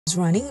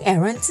Running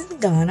errands in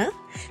Ghana?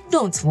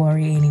 Don't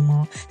worry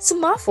anymore.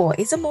 Sumafo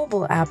is a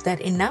mobile app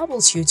that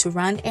enables you to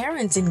run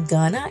errands in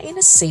Ghana in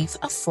a safe,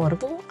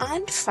 affordable,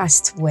 and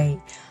fast way.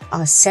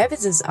 Our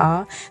services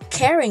are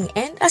caring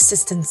and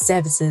assistance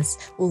services.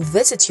 We'll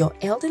visit your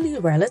elderly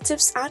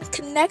relatives and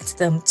connect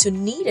them to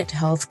needed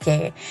health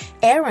care.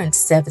 Errand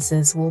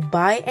services will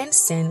buy and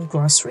send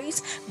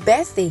groceries,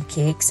 birthday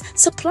cakes,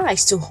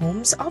 supplies to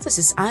homes,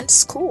 offices, and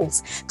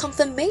schools.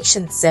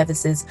 Confirmation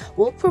services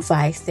will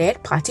provide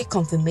third-party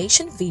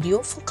confirmation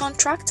video for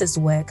contractors'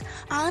 work,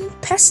 and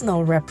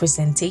personal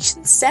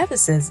representation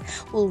services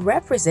will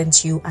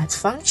represent you at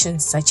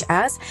functions such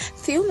as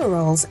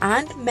funerals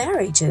and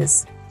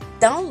marriages.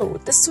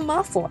 Download the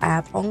Smartphone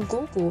app on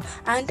Google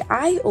and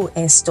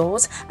iOS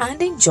stores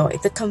and enjoy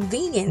the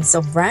convenience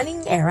of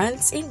running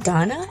errands in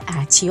Ghana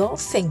at your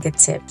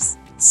fingertips.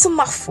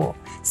 Smartphone,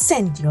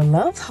 send your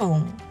love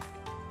home.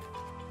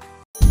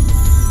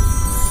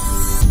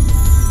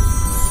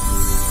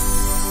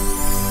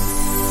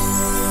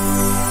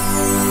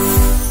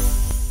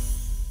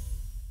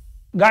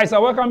 Guys, I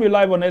welcome you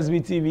live on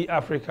SBTV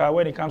Africa.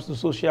 When it comes to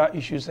social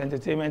issues,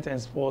 entertainment,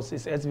 and sports,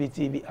 it's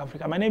SBTV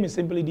Africa. My name is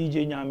simply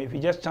DJ Nyame. If you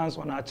just chance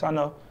on our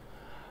channel,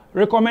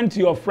 recommend to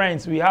your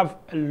friends. We have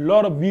a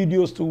lot of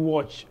videos to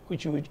watch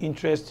which would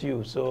interest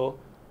you. So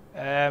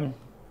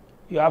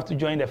you have to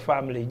join the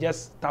family.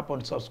 Just tap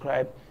on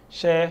subscribe,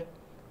 share,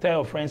 tell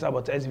your friends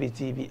about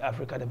SBTV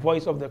Africa, the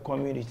voice of the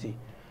community.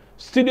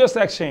 Studio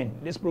section.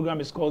 This program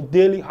is called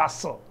Daily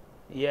Hustle.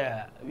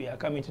 Yeah, we are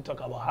coming to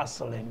talk about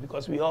hustling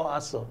because we all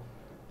hustle.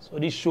 So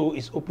this show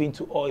is open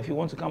to all. If you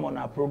want to come on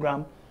our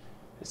program,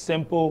 it's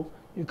simple.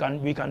 We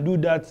can do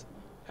that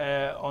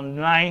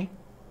online,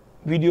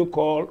 video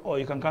call, or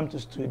you can come to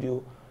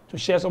studio to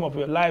share some of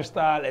your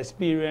lifestyle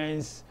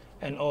experience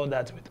and all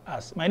that with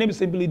us. My name is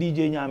simply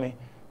DJ Nyame.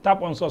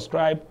 Tap on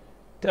subscribe.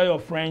 Tell your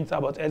friends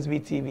about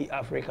SBTV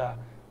Africa,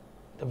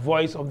 the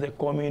voice of the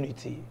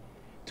community.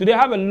 Today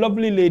I have a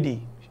lovely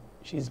lady.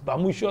 She's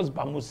Bamushos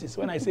Bamusis.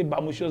 When I say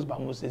Bamushos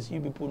Bamusis,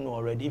 you people know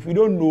already. If you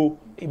don't know,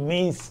 it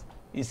means,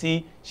 you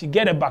see, she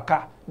get the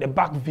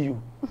back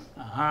view.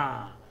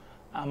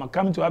 I'm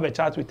coming to have a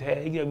chat with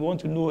her. We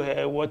want to know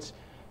her, what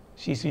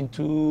she's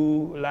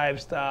into,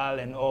 lifestyle,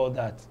 and all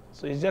that.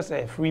 So it's just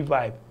a free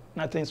vibe,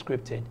 nothing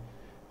scripted.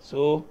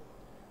 So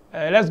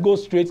let's go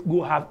straight,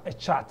 go have a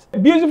chat.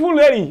 Beautiful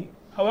lady,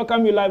 I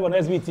welcome you live on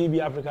SBTV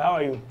Africa. How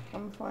are you?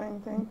 I'm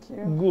fine, thank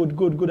you. Good,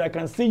 good, good. I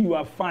can see you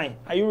are fine.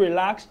 Are you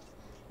relaxed?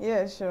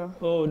 Yeah, sure.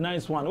 Oh,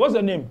 nice one. What's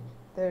your name?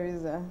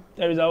 Teresa.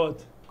 Teresa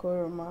what?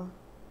 Koroma.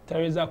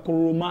 Teresa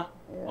Koroma.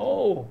 Yeah.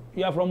 Oh,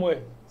 you are from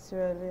where?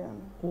 Sierra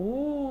Leone.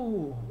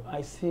 Oh,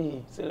 I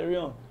see. Sierra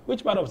Leone.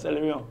 Which part of Sierra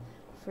Leone?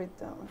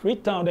 Freetown.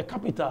 Freetown, the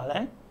capital,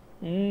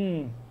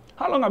 eh?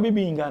 How long have you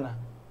been in Ghana?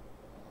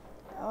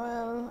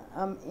 Well,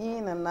 I'm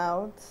in and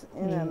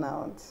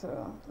out,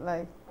 so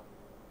like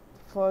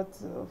 4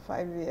 to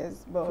 5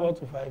 years. But 4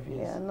 to 5 years.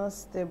 Yeah, not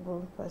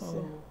stable per se.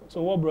 Oh.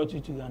 So what brought you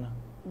to Ghana?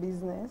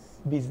 Business.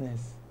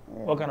 Business.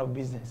 Yeah. What kind of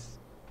business?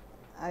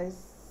 I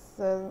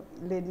sell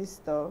lady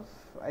stuff.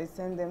 I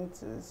send them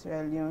to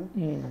Sierra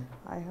Leone.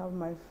 I have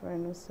my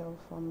friend who sell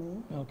for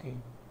me. Okay.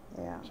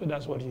 Yeah. So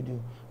that's what you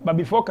do. But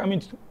before coming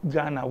to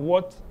Ghana,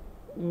 what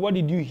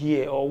did you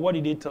hear or what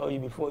did they tell you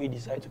before you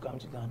decided to come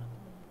to Ghana?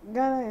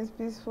 Ghana is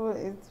peaceful.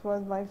 It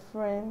was my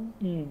friend.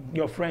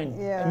 Your friend?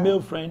 Yeah. A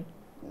male friend?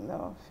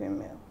 No,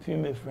 female.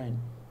 Female friend.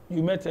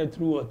 You met her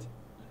through what?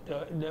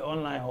 The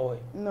online hall?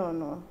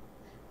 No.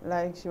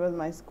 Like, she was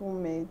my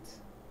schoolmate,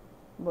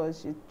 but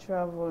she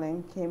traveled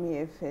and came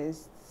here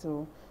first.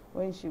 So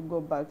when she go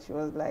back, she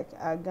was like,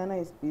 Ghana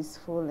is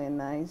peaceful and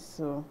nice,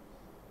 so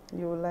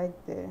you will like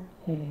there.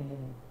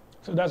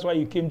 So that's why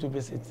you came to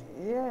visit?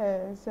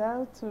 Yes,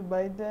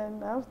 by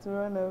then, I have to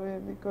run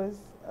away because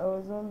I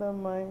was under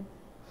my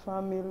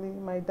family.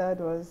 My dad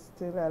was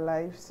still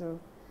alive, so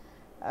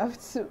I have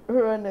to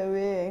run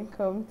away and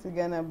come to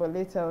Ghana, but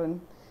later on,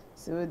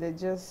 so they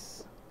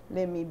just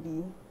let me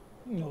be.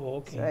 Oh,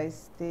 okay. So I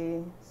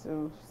stay.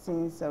 So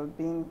since I've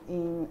been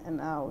in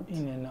and out.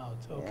 In and out,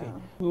 okay. Yeah.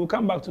 We will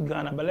come back to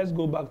Ghana, but let's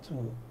go back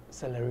to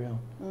Sierra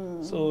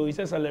Leone. So you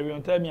said Sierra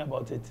Leone, tell me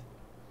about it.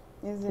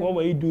 What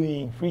were you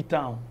doing in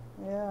Freetown?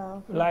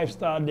 Yeah.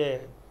 Lifestyle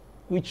there.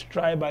 Which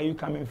tribe are you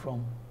coming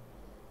from?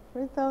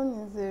 Freetown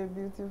is a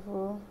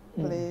beautiful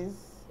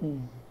place.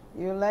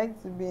 You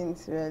like to be in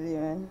Sierra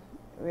Leone.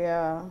 We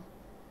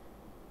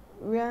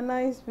are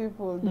nice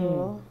people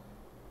though.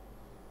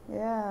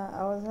 Yeah,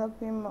 I was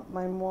helping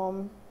my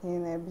mom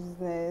in her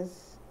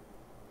business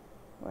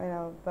when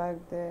I was back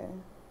there.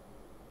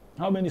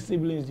 How many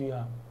siblings do you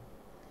have?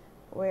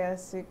 We are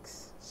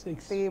 6.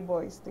 6. 3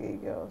 boys, 3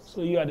 girls.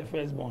 So you are the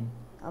firstborn?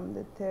 I'm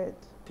the third.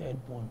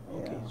 Third born,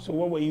 okay. Yeah. So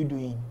what were you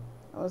doing?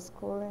 I was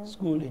schooling.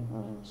 Schooling.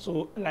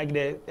 So like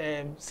the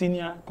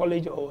senior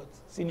college or what?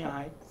 Senior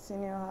high?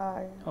 Senior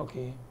high.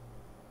 Okay.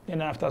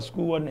 Then after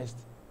school, what next?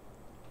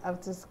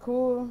 After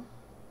school,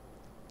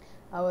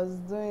 I was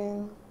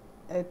doing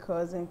a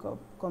course in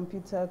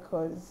computer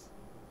course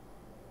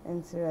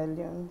in Sierra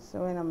Leone.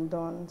 So when I'm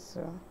done,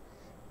 so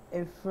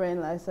a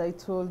friend, as I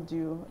told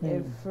you,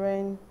 a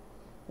friend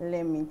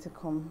led me to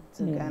come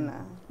to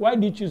Ghana. Why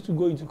did you choose to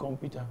go into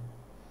computer?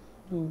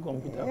 Do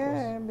computer course?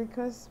 Yeah,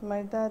 because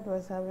my dad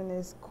was having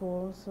a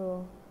school,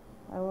 so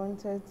I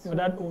wanted to... Your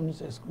dad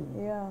owns a school?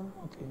 Yeah.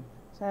 Okay.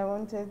 So I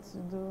wanted to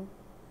do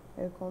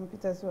a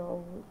computer,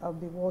 so I'll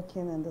be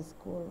working in the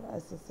school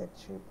as a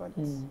secretary, but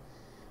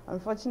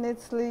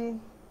unfortunately,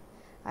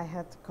 I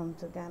had to come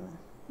to Ghana.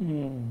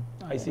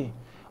 I see.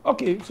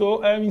 Okay,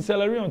 so in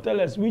Leone, tell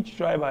us, which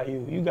tribe are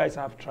you? You guys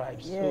have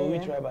tribes, so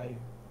which tribe are you?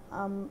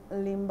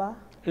 Limba.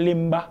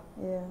 Limba?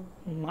 Yeah.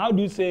 How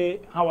do you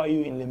say, how are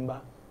you in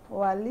Limba?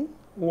 Wali.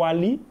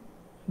 Wali?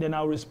 Then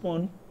I'll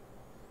respond.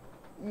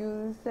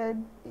 You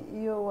said,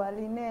 yo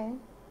Wali ne.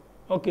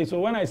 Okay, so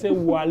when I say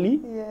Wali,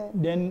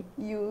 then...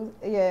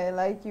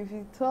 like if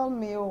you told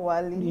me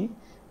Wali,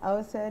 I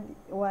would say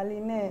Wali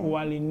ne.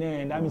 Wali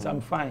ne, that means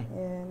I'm fine.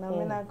 Yeah,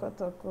 Namina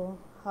Kotoko.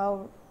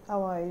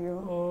 How are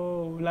you?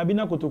 Oh,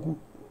 Labina Kotoku.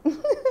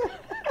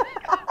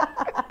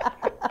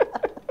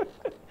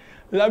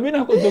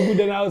 Labina Kotoku,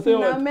 then I'll say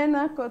what?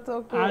 Namena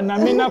Kotoku.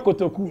 Namina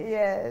Kotoku.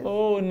 Yes.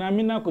 Oh,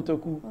 Namina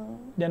Kotoku.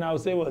 Then I'll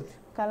say what?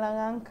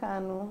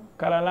 Kalalankano.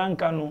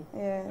 Kalalankano.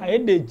 Yeah. I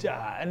hate the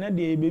jar and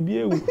the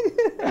baby.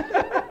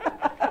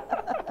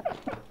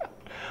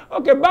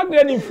 Okay, back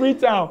then in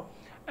Freetown,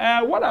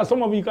 what are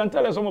some of you can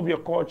tell us some of your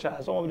culture,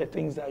 some of the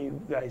things that you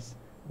guys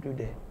do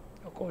there?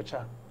 Your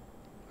culture,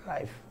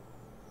 life.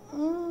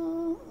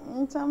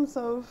 In terms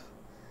of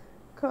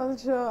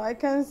culture, I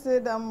can't say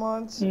that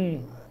much.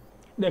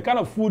 The kind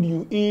of food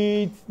you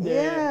eat.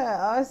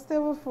 Our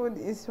staple food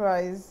is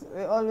rice.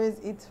 We always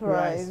eat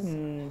rice.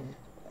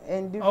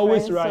 And different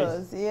always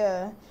rice. sauce.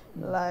 Yeah.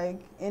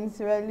 Like in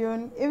Sierra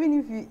Leone, even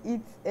if you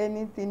eat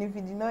anything, if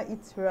you do not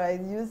eat rice,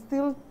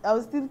 I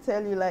will still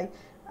tell you like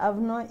I've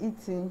not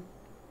eaten.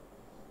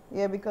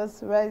 Yeah,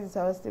 because rice is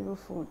our staple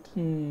food.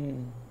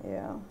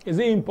 Yeah. Is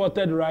it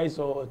imported rice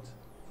or what?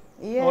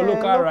 Yeah, or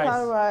local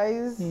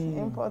rice,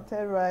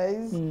 imported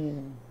rice.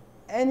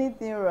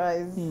 Anything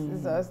rice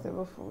is our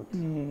staple food.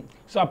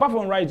 So apart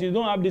from rice, you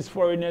don't have these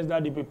foreigners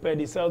that they prepare,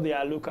 they sell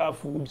their local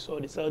foods or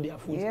they sell their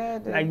food. Yeah,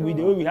 like with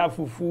the way we have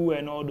fufu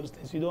and all those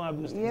things. You don't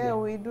have those things. Yeah,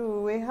 we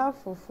do. We have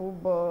fufu,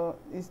 but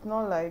it's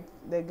not like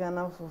the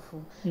Ghana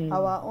fufu.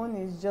 Our own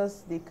is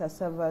just the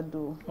cassava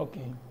dough.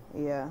 Okay.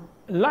 Yeah.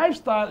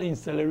 Lifestyle in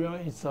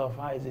Leone itself,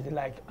 how is it?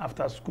 Like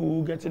after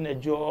school, getting a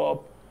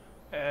job,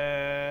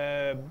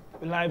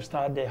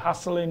 lifestyle there,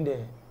 hustling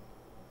there.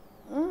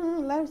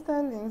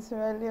 Lifestyle in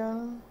Sierra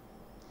Leone,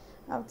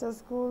 after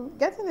school,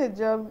 getting a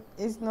job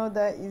is not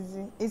that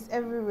easy. It's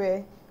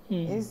everywhere.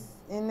 It's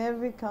in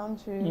every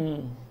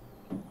country.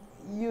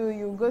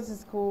 You go to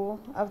school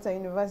after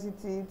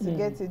university to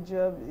get a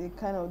job. It's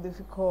kind of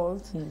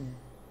difficult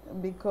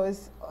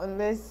because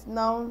unless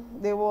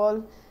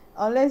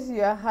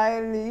you are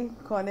highly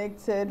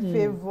connected,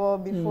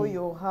 favored before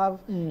you have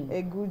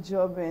a good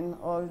job and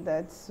all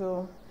that.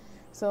 So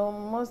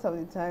most of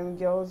the time,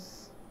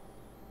 girls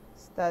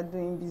start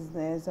doing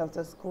business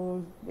after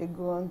school. They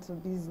go on to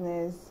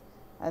business,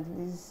 at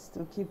least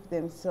to keep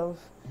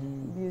themselves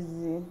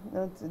busy,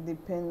 not to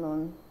depend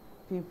on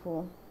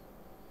people.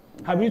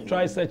 Have you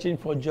tried searching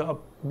for a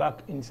job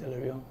back in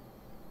Leone?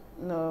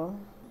 No.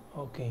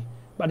 Okay.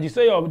 But you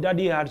say your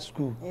daddy had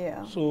school.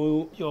 Yeah.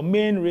 So your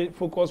main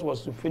focus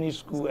was to finish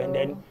school and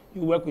then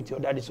you work with your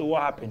daddy. So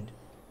what happened?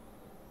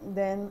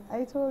 Then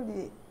I told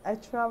you, I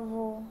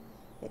travel.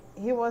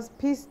 He was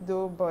pissed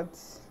though, but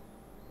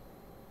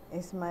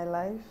it's my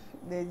life.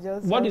 They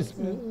just what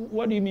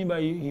do you mean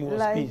by he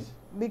was pissed?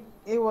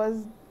 He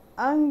was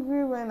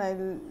angry when I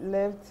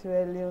left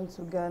Sierra Leone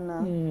to Ghana,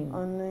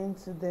 unknown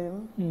to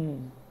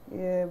them.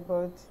 Yeah,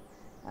 but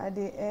at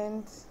the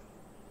end,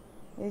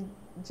 you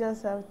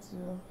just have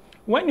to.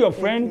 When your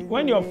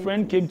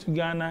friend came to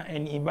Ghana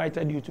and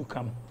invited you to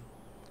come,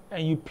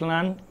 and you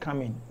planned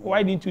coming,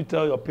 why didn't you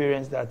tell your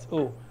parents that,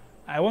 oh,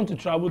 I want to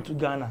travel to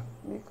Ghana?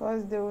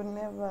 Because they would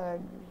never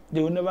agree.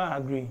 They would never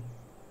agree.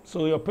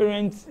 So your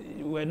parents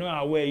were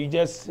not aware, you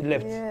just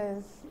left?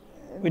 Yes.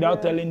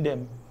 Without telling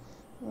them?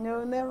 They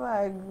will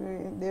never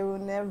agree. They will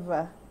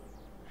never.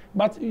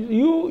 But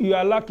you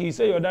are lucky. You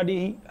say your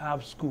daddy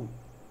have school.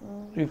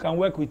 You can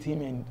work with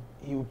him and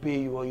he will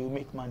pay you or you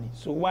make money.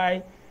 So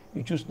why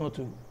you choose not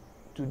to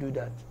do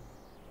that?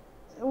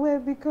 Well,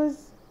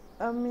 because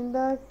I'm in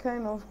that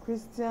kind of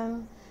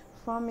Christian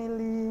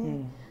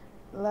family.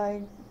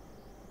 Like,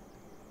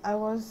 I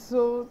was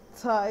so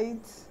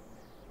tight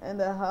in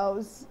the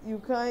house.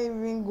 You can't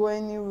even go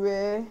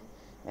anywhere.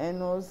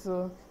 And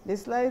also, the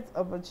slight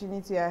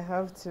opportunity I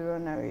have to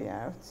run away,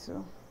 I have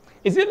to.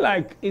 Is it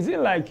like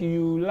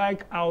you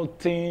like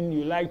outing,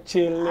 you like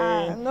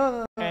chilling?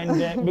 No.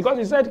 And because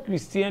you said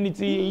Christian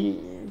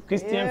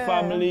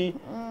family,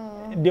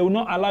 they will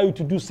not allow you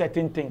to do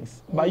certain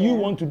things, but you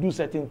want to do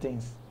certain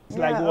things. It's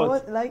like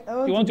what? I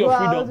want you want to your go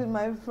freedom out with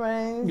my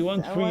friends. You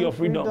want your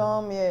freedom.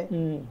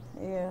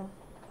 Yeah.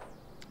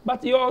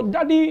 But your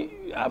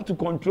daddy have to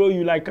control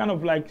you, like kind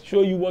of like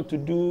show you what to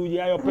do.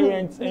 Yeah, your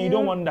parents, and you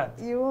don't want that.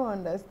 You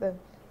won't understand.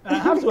 I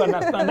have to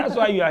understand. That's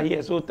why you are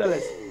here. So tell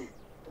us.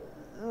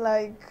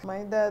 Like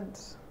my dad,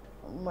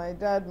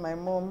 my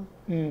mom,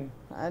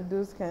 and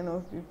those kind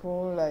of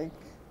people, like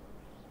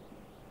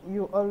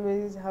you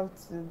always have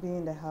to be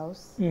in the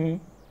house. You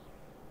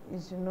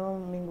should not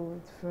mingle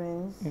with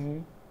friends.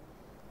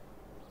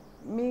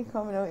 Me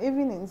coming out,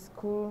 even in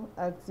school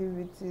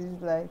activities,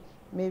 like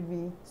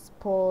maybe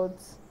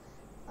sports,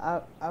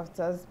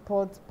 after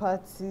sports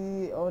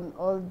party and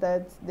all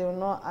that, they will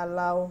not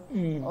allow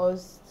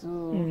us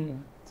to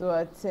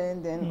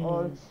attend and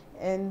all.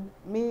 And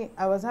me,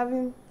 I was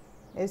having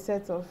a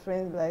set of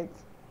friends, like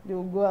they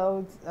will go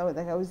out, I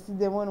would see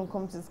them want to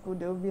come to school,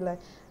 they will be like,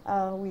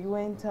 we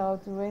went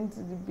out, we went to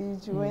the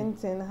beach, we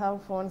went and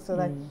have fun. So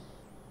like,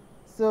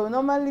 so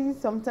normally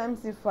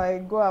sometimes if I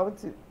go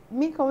out,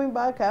 me coming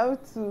back, I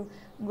have to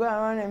go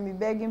around and be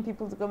begging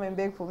people to come and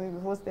beg for me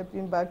before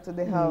stepping back to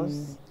the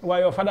house. Why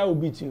your father will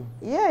beat you?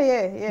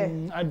 Yeah.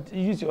 At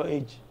use your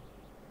age.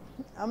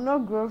 I'm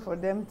not grown for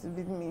them to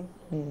beat me.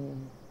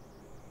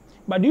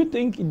 But do you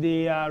think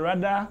they are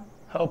rather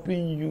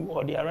helping you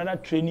or they are rather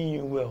training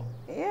you well?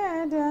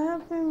 Yeah, they are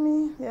helping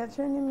me. They are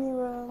training me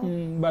well.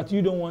 But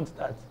you don't want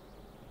that?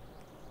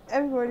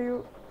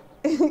 Everybody,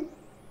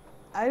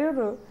 I don't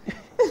know.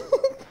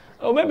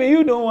 Or maybe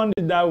you don't want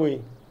it that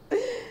way.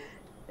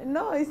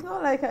 No, it's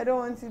not like I don't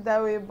want it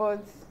that way,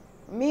 but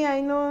me,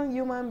 I know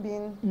human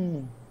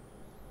being.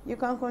 You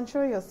can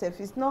control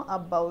yourself. It's not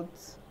about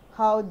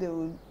how they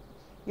will.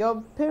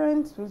 Your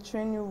parents will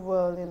train you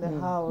well in the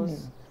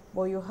house,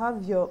 but you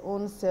have your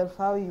own self,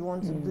 how you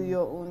want to do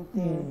your own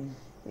thing.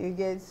 You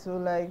get, so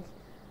like,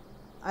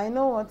 I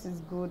know what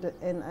is good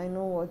and I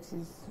know what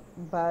is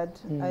bad.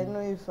 I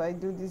know if I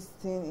do this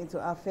thing, it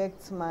will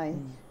affect my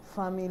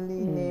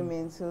family name,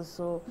 and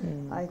so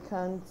I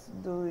can't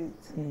do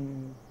it.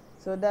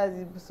 So that's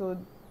it. So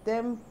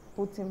them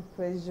putting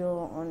pressure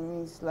on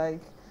me is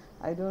like,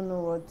 I don't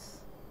know what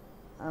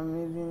I'm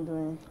even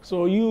doing.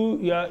 So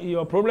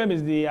your problem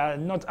is they are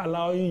not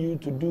allowing you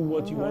to do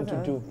what you want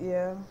to do.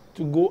 Yeah.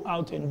 To go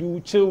out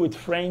and chill with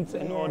friends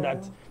and all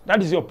that.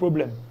 That is your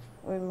problem.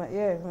 With my,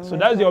 so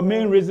that's your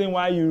main reason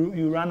why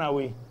you ran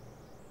away.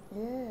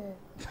 Yeah.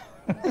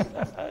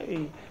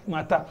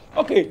 Mata.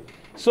 Okay.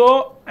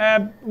 So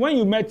when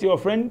you met your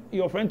friend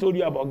told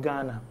you about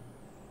Ghana.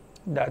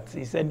 That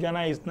he said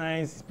Ghana is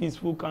nice,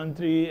 peaceful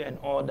country and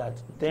all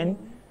that. Then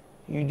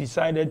you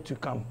decided to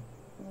come.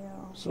 Yeah.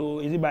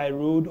 So is it by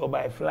road or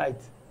by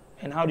flight?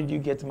 And how did you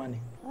get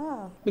money?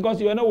 Because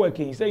you were not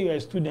working. You said you were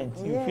a student.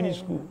 You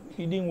finished school.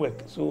 You didn't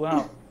work. So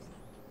how?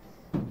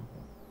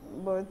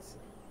 But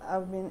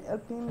I've been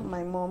helping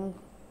my mom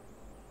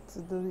to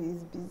do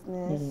his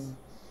business.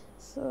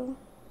 So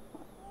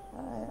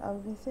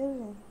I've been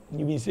saving.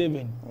 You've been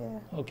saving?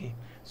 Yeah. Okay.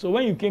 So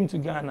when you came to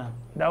Ghana,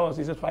 that was,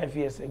 you said, 5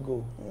 years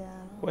ago. Yeah.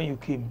 When you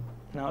came.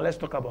 Now let's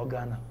talk about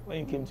Ghana. When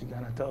you came to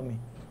Ghana, tell me.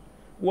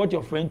 What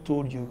your friend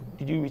told you,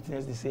 did you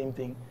witness the same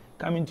thing?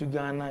 Coming to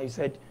Ghana, you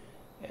said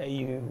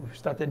you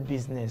started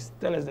business.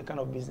 Tell us the kind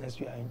of business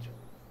you are into.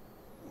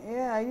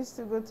 Yeah, I used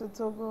to go to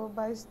Togo,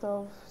 buy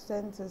stuff,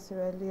 send to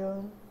Sierra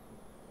Leone.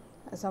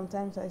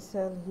 Sometimes I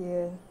sell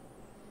here.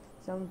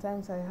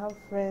 Sometimes I have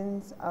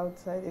friends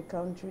outside the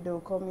country. They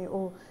will call me,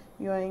 oh,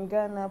 you are in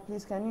Ghana,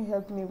 please can you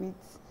help me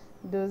with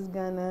those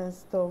Ghana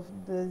stuff,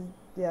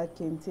 their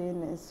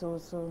containers,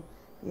 so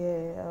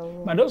yeah.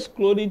 But those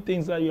clothing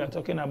things that you are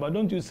talking about,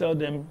 don't you sell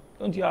them?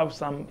 Don't you have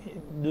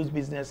those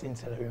business in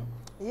Sierra Leone?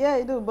 Yeah,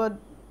 I do, but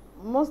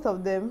most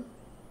of them,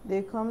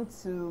 they come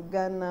to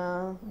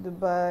Ghana,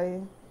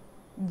 Dubai,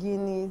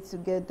 Guinea to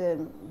get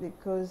them,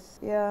 because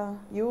you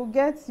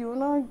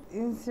know,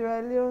 in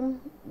Sierra Leone,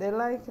 they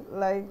like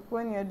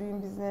when you're doing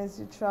business,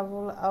 you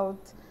travel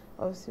out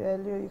of Sierra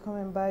Leone, you come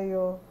and buy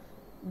your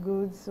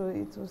goods, so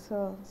it will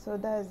sell. So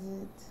that's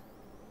it.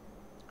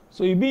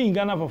 So you've been in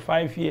Ghana for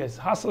 5 years,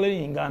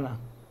 hustling in Ghana.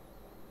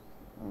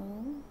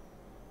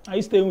 Are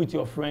you staying with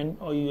your friend,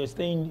 or you are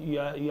staying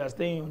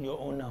on your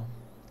own now?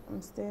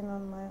 I'm staying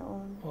on my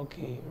own.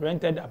 Okay,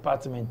 rented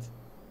apartment.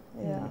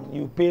 Yeah.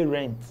 You pay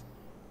rent.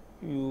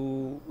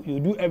 You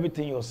do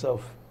everything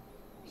yourself.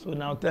 So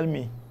now tell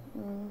me,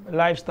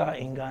 lifestyle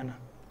in Ghana.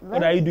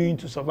 What are you doing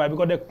to survive?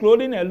 Because the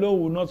clothing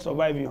alone will not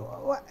survive you.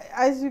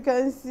 As you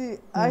can see,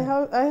 I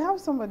have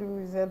somebody who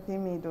is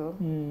helping me though.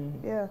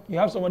 Yeah. You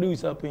have somebody who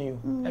is helping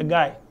you? A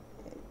guy?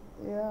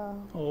 Yeah.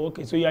 Oh,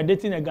 okay. So you are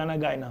dating a Ghana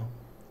guy now?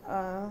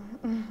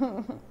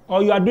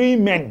 Or you are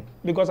doing men?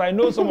 Because I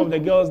know some of the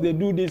girls, they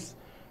do this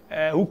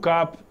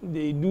hookup,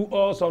 they do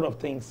all sort of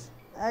things.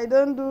 I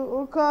don't do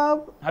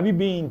hookup. Have you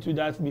been into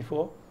that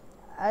before?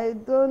 I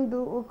don't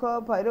do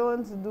hookup. I don't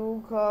want to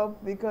do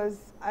hookup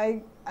because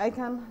I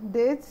can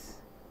date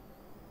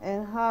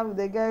and have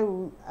the guy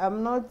who,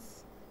 I'm not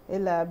a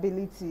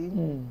liability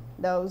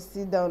that will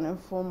sit down and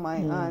form my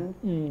hand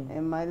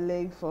and my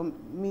leg for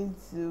me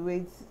to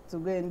wait to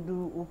go and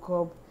do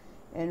hookup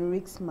and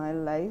risk my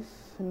life.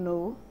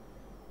 No.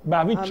 But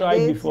have you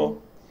tried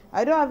before?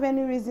 I don't have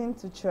any reason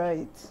to try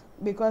it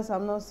because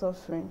I'm not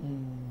suffering.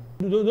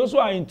 Those who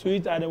are into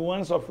it are the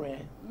ones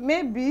suffering.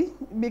 Maybe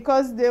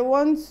because they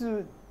want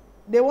to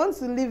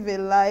live a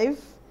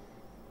life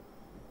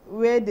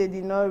where they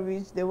did not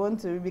reach, they want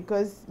to,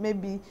 because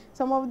maybe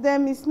some of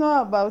them, it's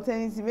not about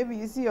anything. Maybe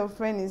you see your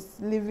friend is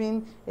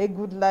living a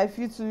good life,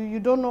 you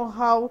don't know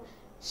how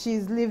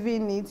she's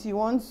living it, you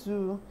want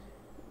to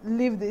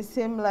live the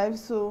same life,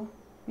 so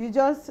you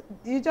just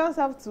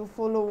have to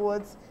follow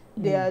what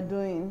they are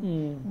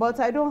doing. But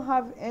I don't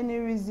have any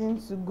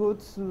reason to go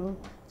to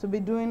be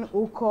doing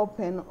hookup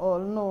and all.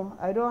 No,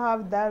 I don't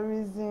have that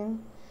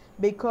reason,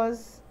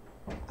 because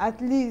at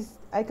least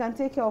I can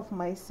take care of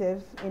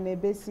myself in a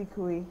basic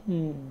way.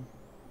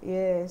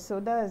 Yeah, so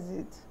that's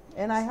it.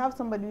 And I have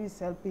somebody who is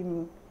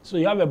helping me. So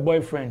you have a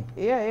boyfriend?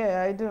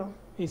 Yeah, I do.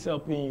 He's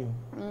helping you?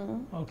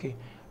 Okay.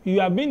 You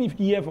have been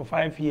here for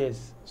 5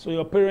 years. So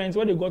your parents,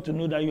 when they got to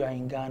know that you are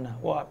in Ghana,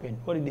 what happened?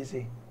 What did they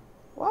say?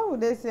 What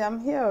would they say?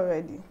 I'm here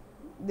already.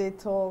 They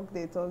talk.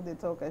 I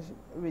should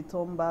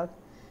return back.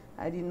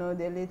 I didn't know.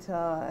 They later,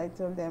 I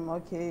told them,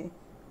 okay,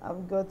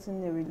 I've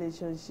gotten a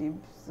relationship.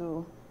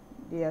 So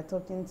they are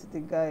talking to the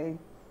guy.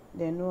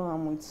 They know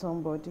I'm with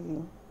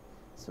somebody.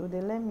 So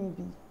they let me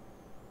be.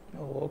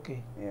 Oh,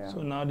 okay. Yeah.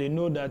 So now they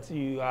know that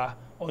you are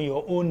on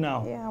your own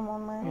now. Yeah, I'm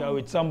on my own. You are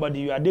with somebody.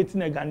 You are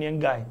dating a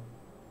Ghanaian guy.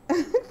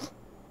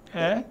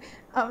 Eh?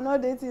 I'm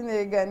not dating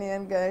a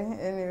Ghanaian guy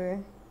anyway.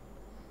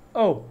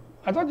 Oh,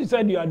 I thought you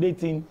said you are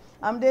dating.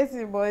 I'm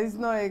dating, but it's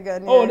not a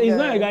Ghanaian. Oh, it's guy.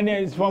 not a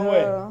Ghanaian. It's from no,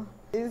 where?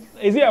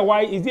 Is he a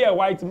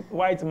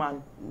white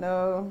man?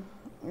 No,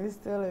 he's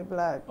still a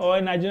black. Or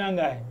a Nigerian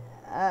guy?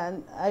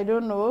 And I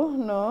don't know.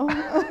 No.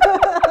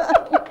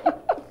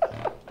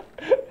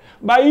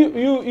 But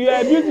you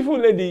are a beautiful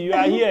lady. You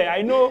are here.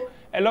 I know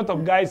a lot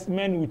of guys,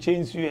 men will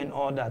change you and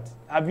all that.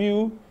 Have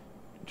you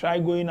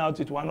tried going out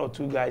with 1 or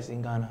 2 guys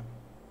in Ghana?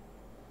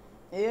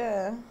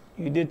 Yeah.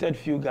 You dated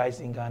few guys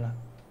in Ghana?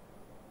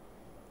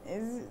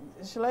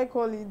 Should I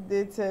call it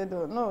dated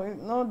or no?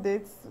 Not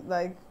dates.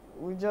 Like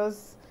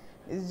it's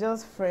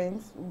just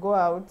friends. Go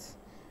out.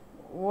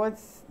 What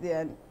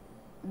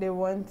they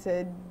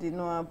wanted did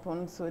not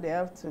happen, so they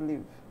have to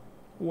leave.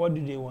 What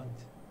do they want?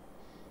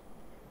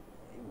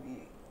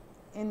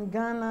 In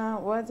Ghana,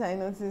 what I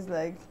noticed,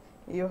 like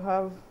you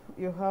have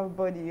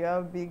body, you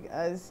have big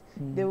ass.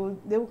 They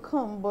will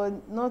come, but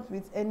not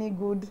with any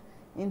good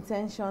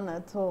intention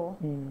at all.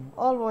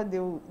 All what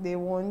they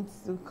want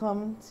to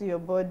come to your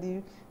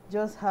body,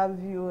 just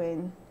have you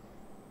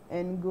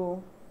and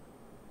go.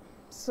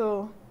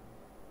 So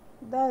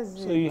that's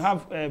it. So you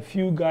have a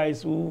few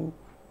guys who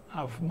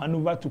have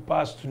maneuvered to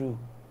pass through.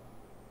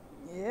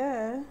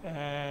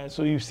 Yeah.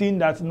 So you've seen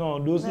that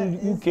those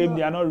who came,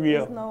 they are not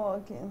real. It's not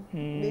working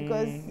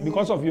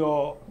because of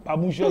your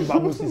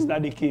bamushos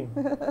that they came.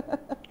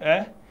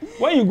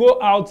 When you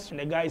go out, and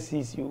the guy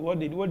sees you. What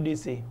they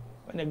say?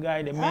 When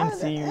the men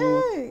see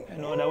you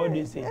and all that, what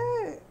they say?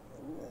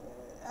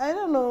 I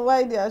don't know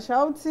why they are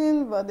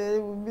shouting, but they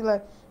will be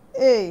like,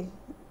 "Hey,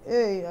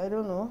 I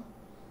don't know."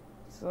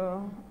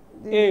 So.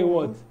 Hey,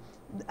 what?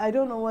 I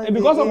don't know what. And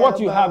because of what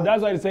you have,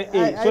 that's why they say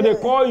hey. So they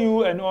call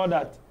you and all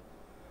that.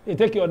 They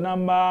take your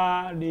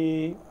number,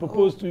 they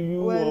propose to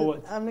you or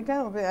what? I'm the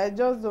kind of I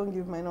just don't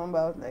give my number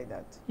out like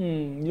that.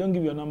 You don't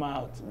give your number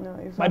out? No.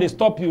 But they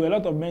stop you. A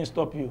lot of men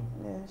stop you.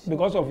 Yeah, sure.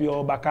 Because of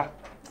your baka.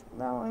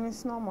 That one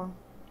is normal.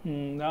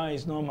 That one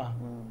is normal.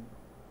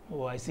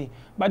 Oh, I see.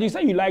 But you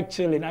say you like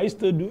chilling. Are you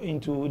still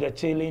into the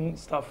chilling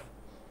stuff?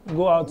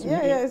 Go out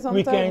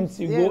weekends,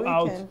 you go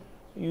out,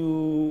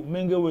 you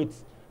mingle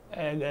with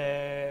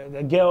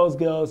the girls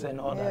and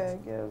all that.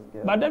 Yeah, girls.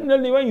 But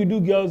definitely when you do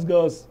girls,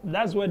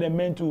 that's where the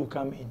men too will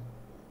come in.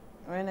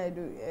 When I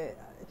do,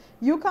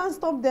 you can't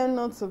stop them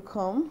not to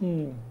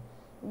come.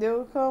 They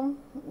will come,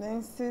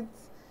 then sit,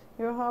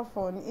 you'll have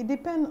fun. It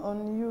depends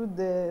on you,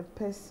 the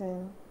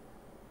person,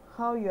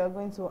 how you are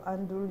going to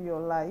handle your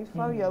life,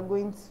 how you are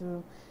going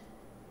to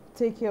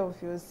take care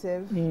of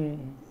yourself.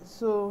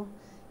 So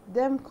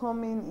them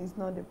coming is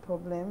not the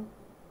problem.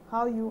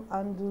 How you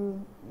handle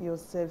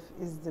yourself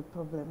is the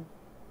problem.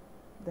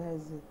 That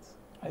is it.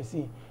 I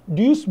see.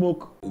 Do you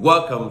smoke?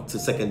 Welcome to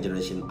Second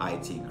Generation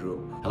IT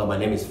Group. Hello, my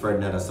name is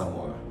Ferdinand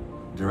Asamoah,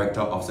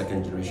 Director of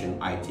Second Generation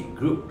IT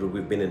Group.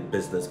 We've been in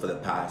business for the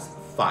past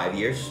 5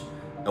 years,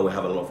 and we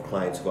have a lot of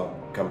clients who have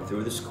come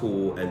through the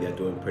school and they're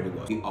doing pretty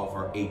well. We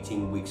offer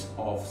 18 weeks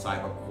of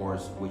cyber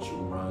course, which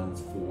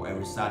runs for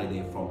every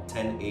Saturday from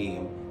 10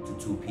 a.m. to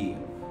 2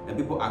 p.m. And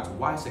people ask,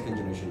 why Second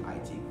Generation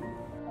IT Group?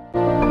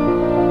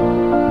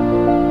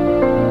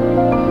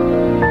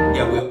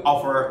 Yeah, we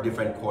offer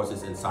different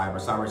courses in cyber.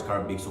 Cyber is kind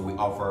of big, so we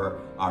offer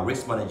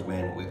risk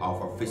management, we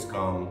offer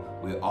FISCOM,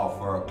 we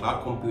offer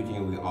cloud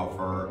computing, we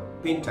offer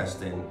pen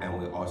testing,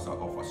 and we also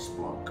offer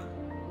Splunk.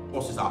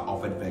 Courses are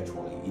offered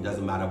virtually. It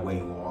doesn't matter where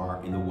you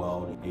are in the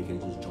world, you can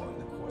just join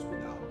the course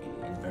without any.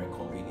 It's very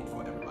convenient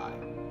for everybody.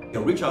 You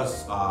can reach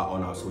us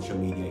on our social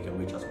media. You can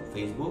reach us on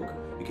Facebook,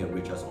 you can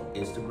reach us on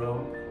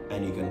Instagram,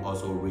 and you can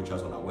also reach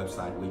us on our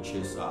website, which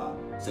is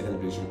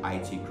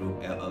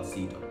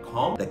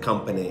secondgenerationitgroup.llc.com, the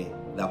company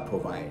that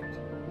provides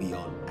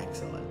beyond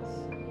excellence.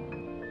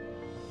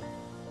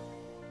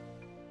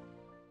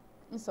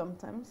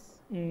 Sometimes.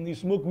 You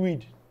smoke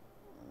weed.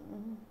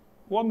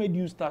 What made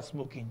you start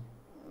smoking?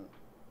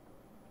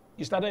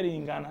 You started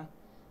in Ghana?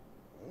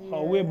 Yeah.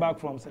 Or way back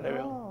from Sierra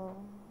Leone? Oh,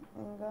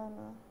 in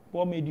Ghana.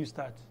 What made you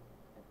start?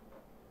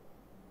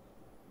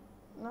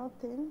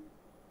 Nothing.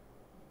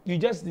 You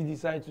just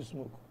decide to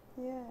smoke?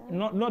 Yeah.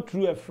 Not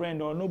through a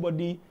friend or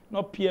nobody,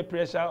 not peer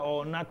pressure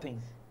or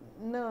nothing?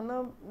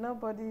 No,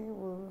 nobody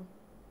will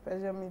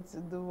pressure me to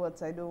do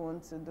what I don't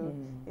want to do.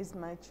 It's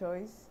my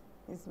choice.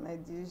 It's my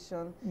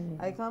decision.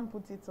 I can't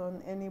put it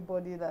on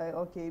anybody like,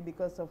 okay,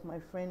 because of my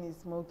friend is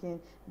smoking,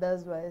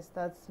 that's why I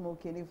start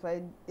smoking.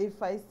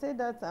 If I say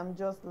that, I'm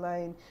just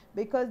lying,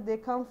 because they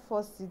can't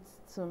force it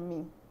to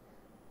me.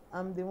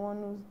 I'm the one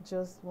who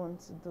just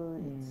wants to do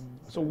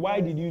it. So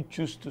why did you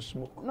choose to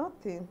smoke?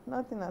 Nothing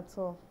at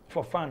all.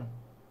 For fun?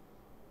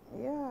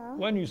 Yeah.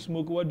 When you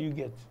smoke, what do you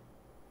get?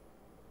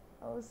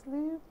 I'll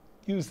sleep.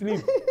 You sleep.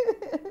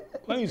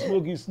 When you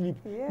smoke, you sleep.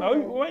 Yeah. Now,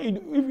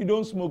 if you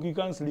don't smoke, you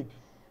can't sleep.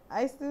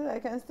 I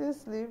can still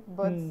sleep,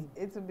 but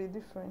it will be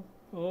different.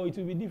 Oh, it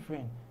will be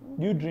different.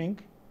 Do you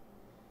drink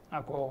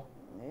alcohol?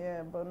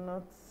 Yeah, but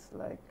not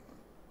like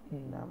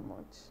that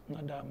much.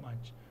 Not that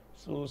much.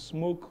 So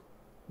smoke,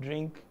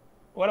 drink.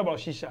 What about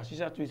shisha?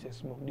 Shisha too is a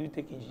smoke. Do you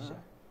take in shisha?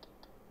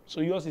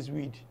 So yours is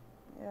weed.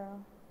 Yeah.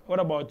 What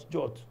about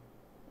jot?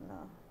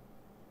 No.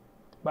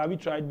 But have you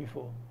tried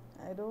before?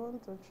 I don't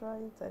want to try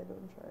it. I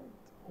don't try it.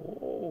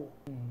 Oh.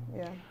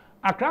 Yeah.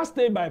 Accra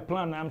stay by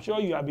plan. I'm sure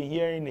you have been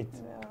hearing it.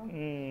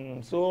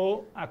 Yeah.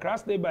 So Accra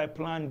stay by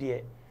plan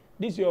there.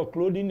 This your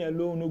clothing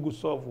alone no go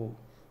solve.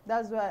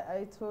 That's why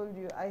I told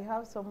you I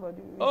have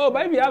somebody. Oh,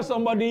 but if you have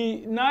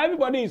somebody, now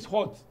everybody is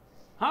hot.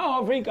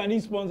 How often can he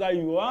sponsor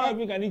you? How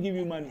often can he give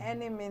you money?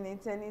 Any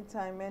minute, any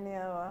time, any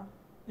hour.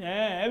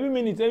 Yeah, every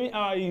minute, every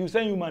hour, you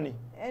send you money.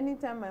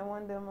 Anytime I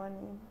want the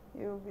money,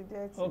 he will be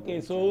there.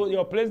 Okay, so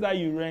your place that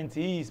you rent,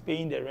 he is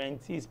paying the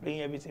rent, he is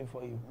paying everything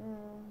for you.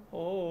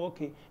 Oh,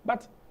 okay.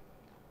 But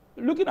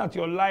looking at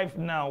your life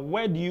now,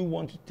 where do you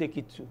want to take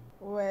it to?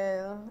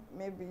 Well,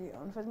 maybe,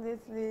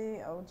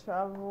 unfortunately, I'll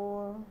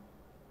travel.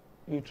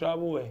 You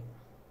travel where?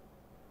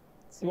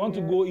 You want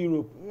to go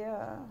Europe?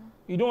 Yeah.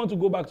 You don't want to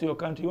go back to your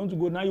country. You want to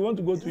go now. You want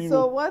to go to Europe.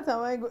 So what am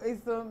I?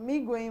 So me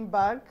going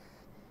back,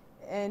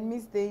 and me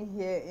staying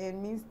here,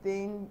 and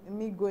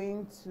me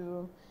going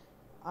to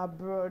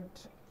abroad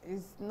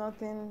is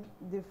nothing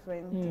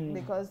different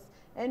because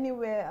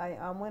anywhere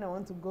I am, when I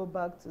want to go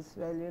back to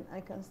Sierra Leone, I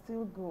can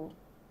still go.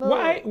 So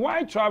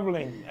Why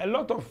traveling? A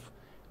lot of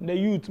the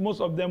youth, most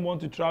of them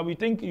want to travel. You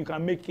think you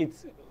can make it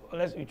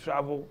unless you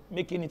travel,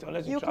 making it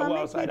unless you travel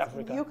outside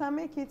Africa? You can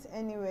make it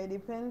anywhere.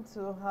 Depends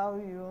on how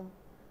you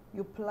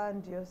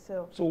planned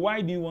yourself. So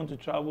why do you want to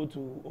travel to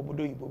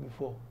Obodo Ibo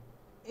before?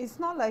 It's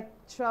not like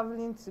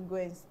traveling to go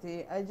and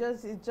stay.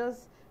 It's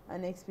just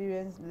an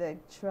experience, like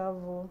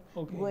travel,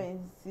 go and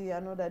see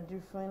another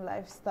different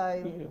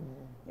lifestyle.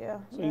 Yeah.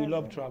 So you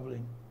love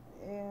traveling?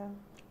 Yeah.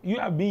 You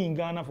have been in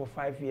Ghana for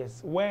 5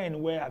 years. Where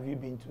and where have you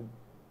been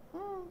to?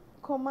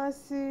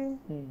 Kumasi,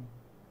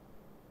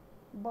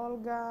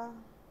 Bolga,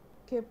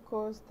 Cape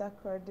Coast,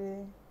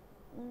 Takoradi.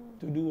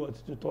 To do what?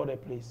 To tour the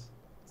place?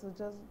 So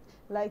just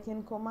like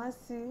in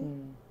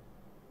Kumasi,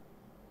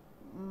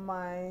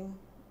 my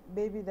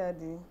baby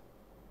daddy,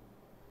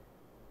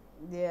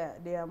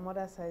 they are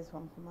mother side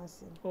from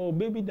Kumasi. Oh,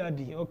 baby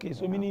daddy. Okay,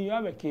 so meaning you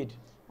have a kid?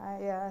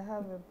 Yeah, I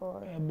have a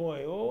boy. A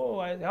boy.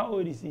 Oh, how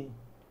old is he?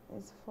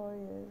 It's 4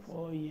 years.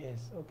 4 years.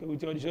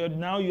 Okay, so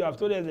now you have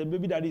told us the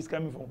baby daddy is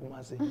coming from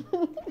Kumasi.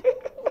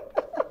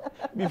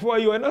 Before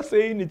you were not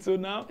saying it, so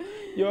now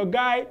your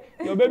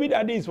baby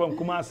daddy is from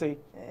Kumasi.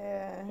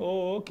 Yeah.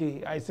 Oh,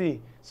 okay, I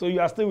see. So you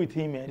are still with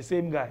him, the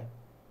same guy?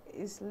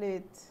 It's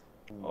late.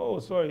 Oh,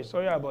 sorry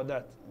about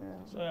that.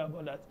 Yeah. Sorry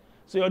about that.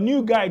 So your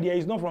new guy there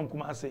is not from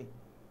Kumasi?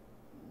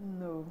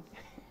 No.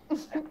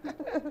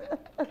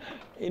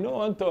 You don't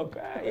want to talk.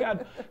 Yeah.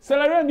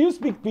 Celeron, do you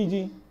speak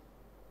Pidgin?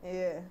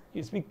 Yeah.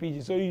 You speak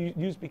Pidgin, so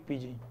you speak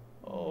Pidgin.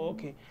 Oh,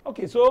 okay.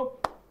 Okay, so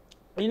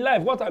in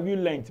life, what have you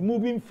learned?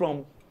 Moving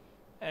from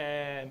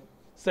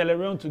Sierra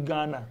Leone to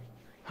Ghana,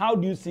 how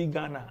do you see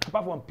Ghana?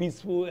 Apart from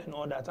peaceful and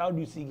all that, how do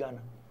you see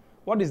Ghana?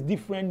 What is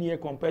different here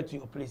compared to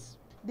your place?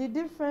 The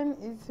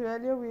difference is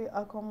really we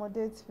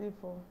accommodate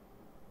people.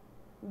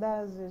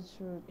 That's the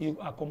truth. You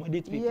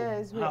accommodate people?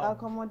 Yes, we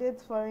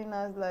accommodate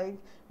foreigners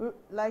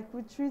like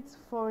we treat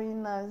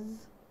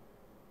foreigners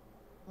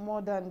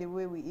more than the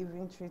way we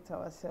even treat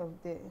ourselves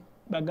there.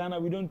 But Ghana,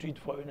 we don't treat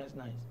foreigners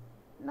nice.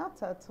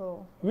 Not at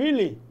all.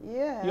 Really?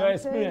 Yeah. Your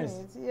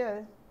experience?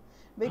 Yeah.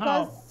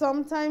 Because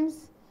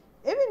sometimes,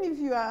 even if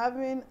you are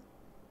having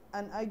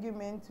an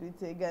argument with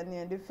a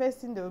Ghanaian, the first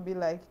thing they will be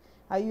like,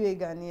 are you a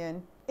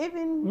Ghanaian?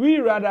 Even we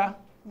rather.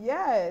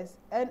 Yes,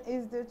 and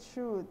it's the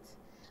truth.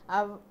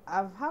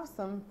 I've had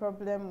some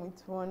problem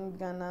with one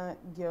Ghana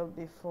girl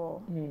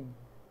before.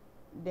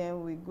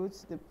 Then we go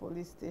to the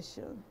police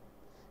station.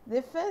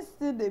 The first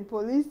thing the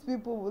police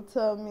people will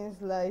tell me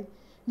is like,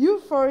 you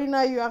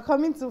foreigner, you are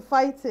coming to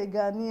fight a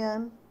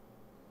Ghanaian.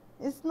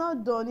 It's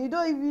not done. You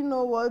don't even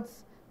know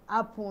what's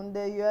happened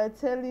there. You are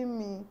telling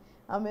me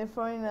I'm a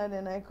foreigner,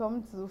 then I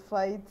come to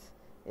fight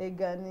a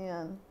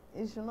Ghanaian.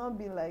 It should not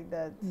be like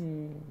that.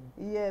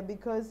 Yeah,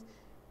 because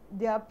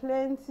there are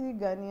plenty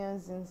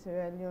Ghanaians in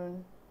Sierra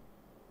Leone.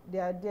 They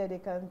are there, they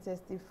can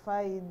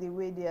testify the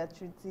way they are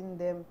treating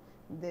them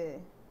there.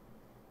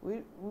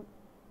 We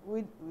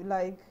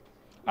like...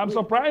 I'm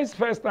surprised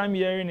first time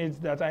hearing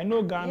it that I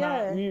know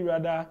Ghana,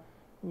 Yeah.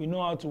 we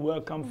know how to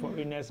welcome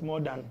foreigners more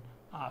than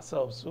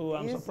ourselves. So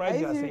I'm It's-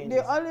 surprised you are saying the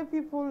this. only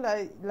people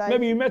like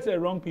Maybe you met the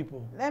wrong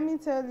people. let me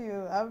tell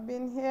you, I've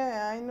been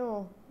here, I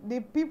know. The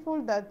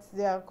people that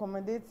they are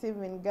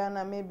accommodative in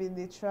Ghana, maybe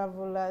the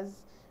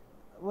travelers,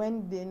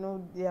 when they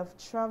know they have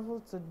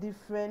traveled to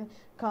different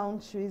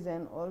countries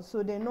and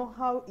also they know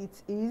how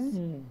it is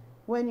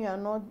when you are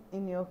not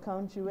in your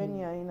country, when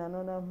you are in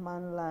another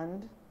man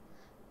land.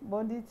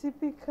 But the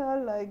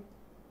typical, like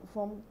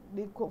from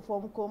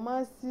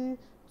Kumasi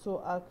to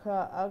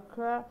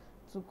Accra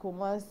to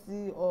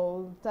Kumasi,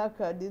 or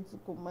Takrady to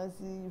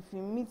Kumasi, if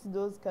you meet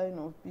those kind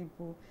of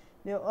people,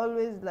 they're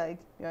always like,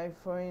 you're a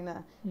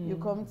foreigner, you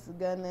come to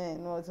Ghana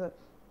and what.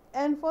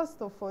 And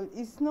first of all,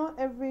 it's not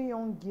every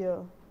young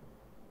girl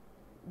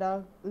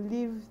that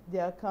leave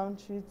their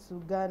country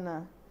to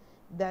Ghana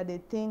that they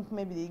think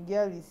maybe the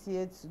girl is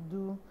here to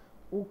do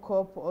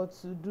hookup or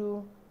to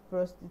do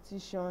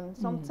prostitution.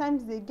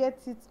 Sometimes they get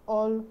it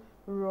all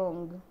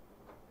wrong.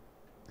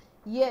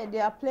 Yeah,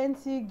 there are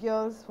plenty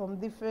girls from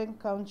different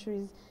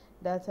countries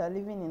that are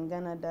living in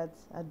Ghana that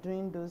are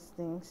doing those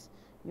things,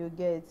 you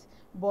get.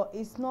 But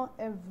it's not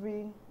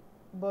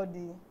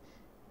everybody.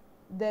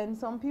 Then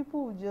some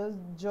people will just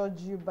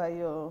judge you by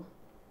your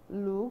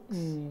looks.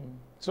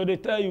 So they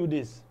tell you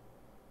this.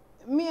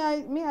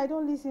 I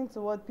don't listen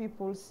to what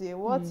people say.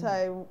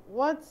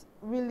 What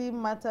really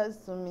matters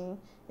to me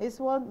is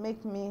what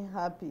make me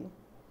happy.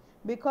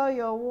 Because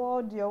your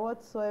word, your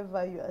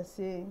whatsoever you are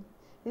saying,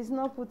 is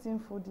not putting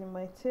food in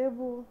my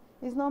table.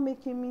 It's not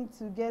making me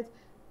to get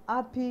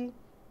happy.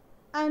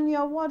 And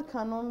your word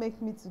cannot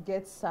make me to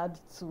get sad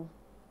too.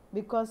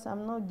 Because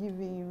I'm not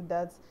giving you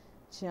that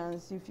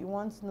chance. If you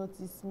want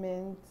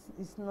noticement,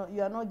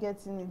 you are not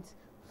getting it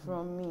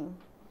from me.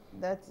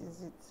 That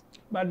is it.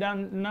 But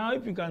then now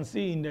if you can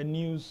see in the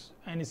news,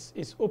 and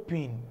it's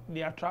open,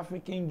 they are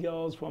trafficking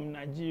girls from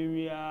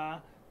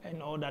Nigeria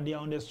and all that. They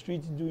are on the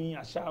streets doing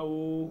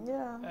ashao,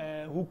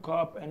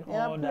 hookup and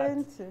all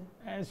plenty. that.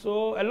 And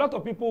so a lot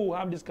of people will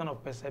have this kind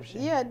of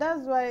perception. Yeah,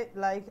 that's why,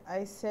 like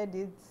I said,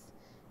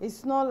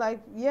 it's not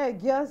like,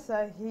 girls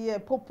are here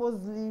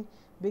purposely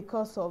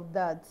because of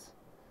that.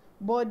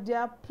 But there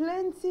are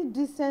plenty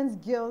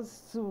decent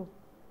girls too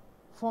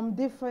from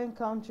different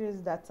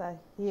countries that are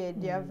here.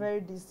 They are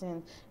very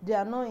decent. They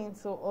are not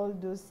into all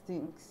those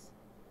things.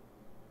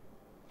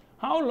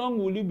 How long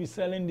will you be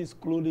selling these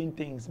clothing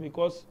things?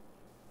 Because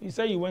you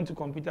say you went to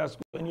computer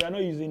school and you are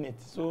not using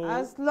it. So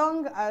as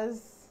long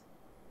as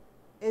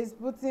it's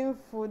putting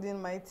food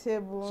in my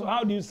table. So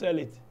how do you sell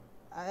it?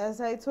 As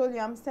I told you,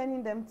 I'm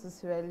sending them to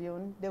Sierra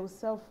Leone. They will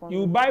sell for me.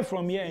 You buy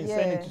from here and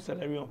send it to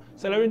Sierra Leone.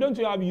 Sierra Leone, don't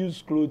you have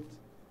used clothes?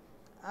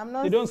 I'm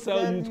not. They don't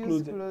sell used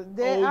clothes.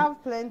 They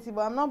have plenty,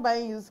 but I'm not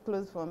buying used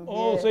clothes from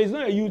here. So it's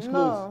not a used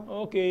clothes.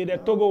 Okay, the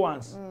Togo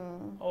ones.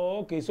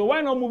 Okay, so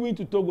why not moving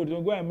to Togo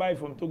to go and buy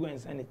from Togo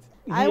and send it?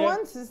 Here? I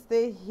want to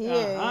stay here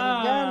in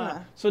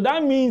Ghana. So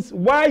that means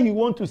why you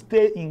want to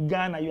stay in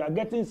Ghana, you are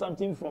getting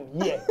something from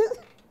here.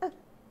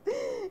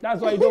 That's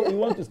why you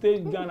want to stay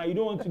in Ghana. You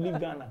don't want to leave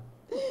Ghana.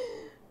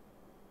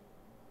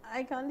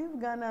 I can leave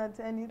Ghana at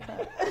any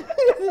time.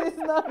 It's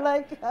not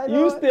like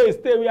you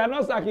stay. We are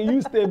not sacking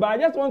you stay, but I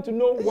just want to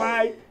know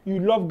why you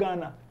love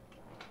Ghana.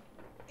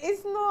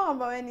 It's not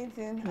about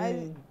anything.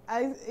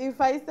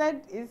 If I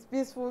said it's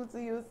peaceful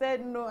to you,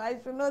 said no, I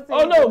should not say.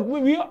 Oh no,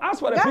 we ask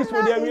for the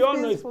peaceful there. We all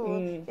know it's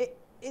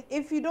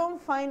if you don't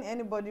find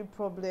anybody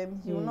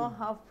problem, you will not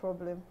have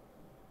problem.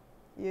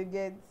 You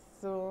get,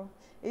 so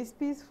it's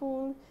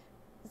peaceful.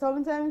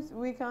 Sometimes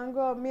we can go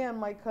out, me and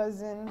my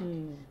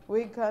cousin,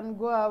 we can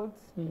go out,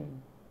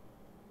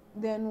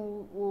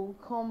 then we'll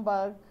come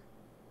back,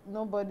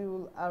 nobody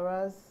will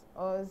harass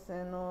us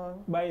and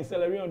all. But in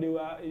Sierra Leone, they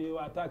will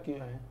attack you,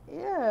 eh?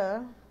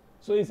 Yeah.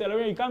 So in Sierra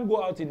Leone, you can't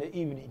go out in the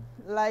evening?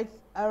 Like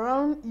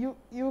around,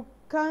 you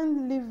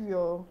can't leave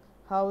your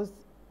house,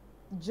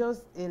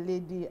 just a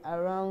lady,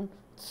 around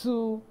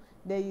 2,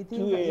 then you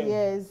think,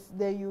 yes,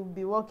 then you'll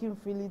be walking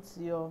freely to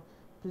your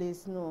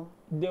place. No.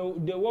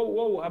 What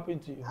will happen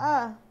to you?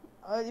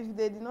 If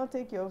they did not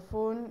take your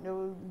phone, they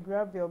will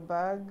grab your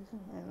bag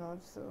and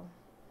also.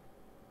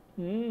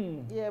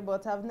 Yeah,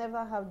 but I've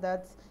never had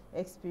that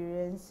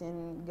experience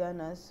in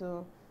Ghana.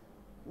 So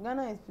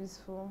Ghana is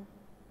peaceful.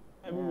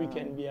 Every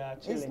weekend we are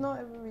chilling. It's not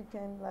every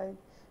weekend. Like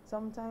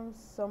sometimes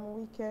some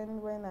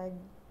weekend when I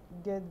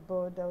get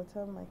bored, I'll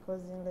tell my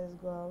cousin, let's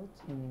go out.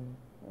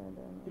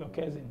 Your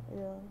cousin?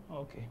 Yeah.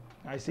 Okay,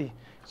 I see.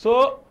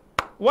 So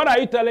what are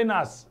you telling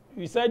us?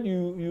 You said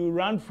you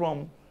ran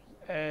from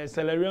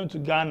Sierra Leone to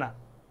Ghana.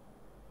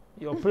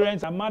 Your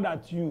parents are mad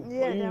at you for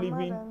you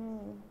leaving.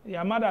 They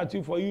are mad at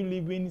you for you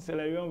leaving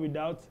Sierra Leone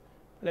without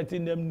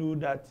letting them know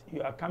that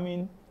you are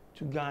coming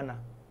to Ghana.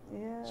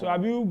 Yeah. So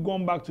have you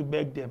gone back to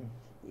beg them?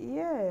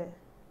 Yeah.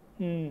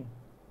 Yeah,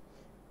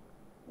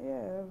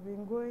 I've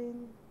been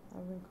going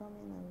I've been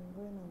coming, I've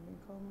been going, I've been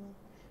coming.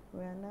 We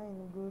are now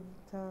in good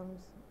terms.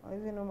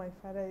 Even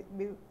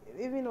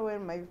though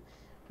when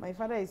my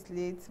father is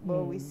late,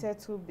 but we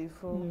settled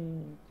before.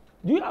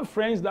 Do you have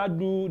friends that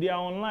they are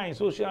online,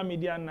 social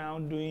media now,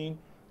 doing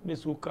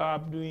this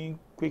hookup, doing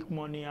quick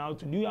money out?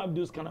 Do you have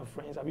those kind of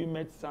friends? Have you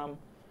met some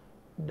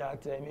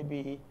that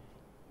maybe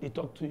they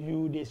talk to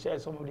you, they share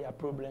some of their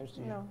problems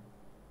to you? No.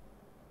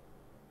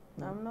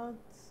 I'm not.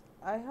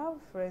 I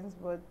have friends,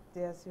 but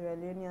they are Sierra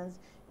Leoneans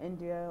and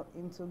they are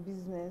into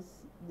business.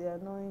 They are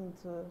not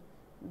into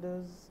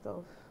those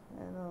stuff.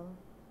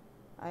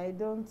 I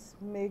don't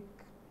make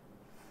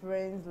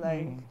friends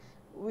like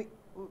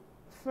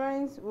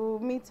friends will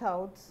meet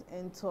out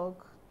and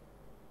talk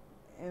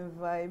and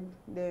vibe.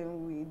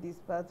 Then we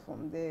depart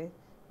from there.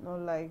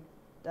 Not like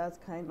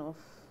that kind of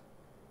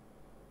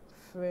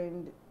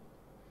friend.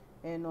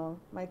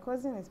 My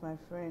cousin is my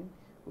friend.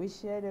 We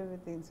shared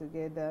everything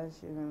together,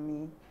 she and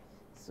me.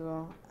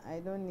 So I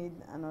don't need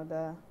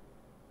another.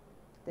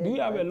 Do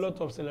you have a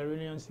lot of Sierra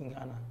Leoneans in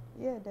Ghana?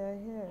 Yeah, they're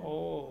here.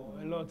 Oh,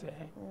 a lot, eh?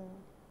 Yeah.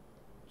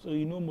 So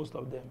you know most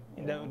of them,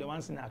 the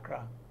ones in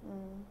Accra?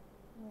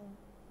 Yeah,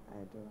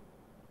 I do.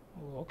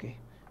 Oh, okay.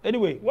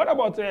 Anyway, what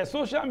about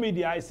social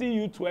media? I see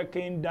you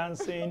twerking,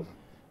 dancing,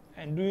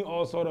 and doing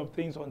all sort of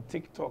things on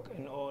TikTok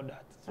and all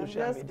that.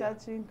 Social I'm just media.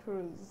 catching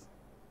cruise.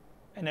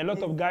 And a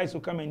lot of guys who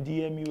come and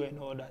DM you and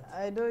all that.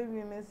 I don't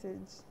even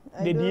message.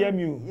 They DM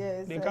you.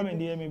 Yes. They come and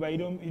DM you, but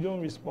you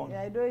don't respond.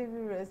 Yeah, I don't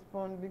even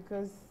respond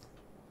because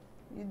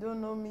you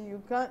don't know me.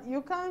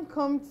 You can't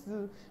come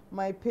to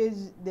my page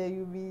that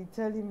you'll be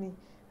telling me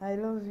I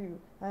love you.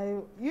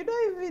 You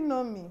don't even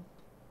know me.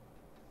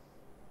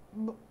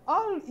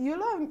 All you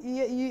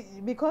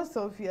love because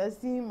of you are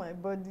seeing my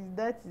body.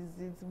 That is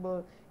it.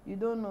 But you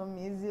don't know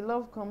me. Is the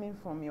love coming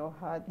from your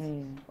heart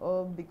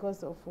or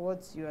because of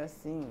what you are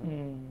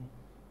seeing?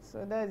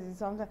 So that is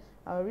sometimes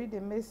I'll read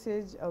a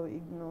message, I'll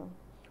ignore.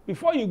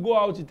 Before you go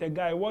out with a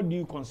guy, what do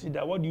you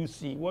consider? What do you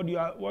see? What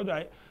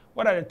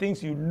are the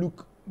things you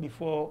look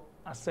before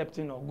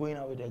accepting or going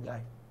out with a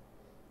guy?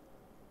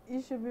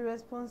 You should be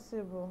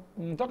responsible.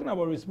 Talking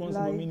about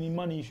responsible, like, meaning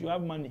money. You should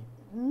have money.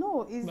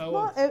 No, it's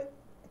not.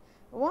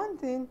 One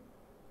thing,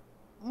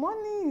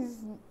 money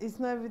is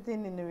not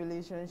everything in a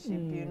relationship,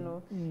 you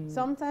know.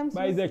 Sometimes.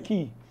 But it's the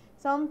key.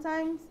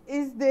 Sometimes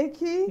it's the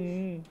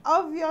key.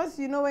 Obvious,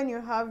 when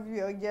you have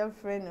your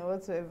girlfriend or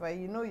whatever,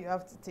 you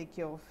have to take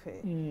care of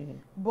her.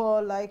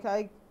 But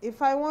like,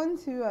 if I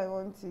want you, I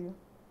want you.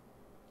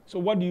 So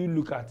what do you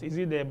look at? Is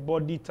it the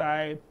body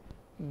type?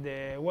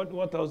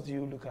 What else do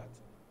you look at?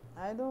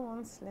 I don't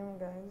want slim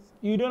guys.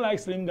 You don't like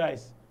slim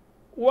guys?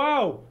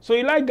 Wow! So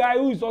you like guy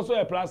who is also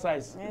a plus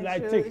size,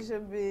 it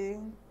should be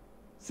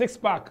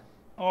 6-pack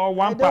or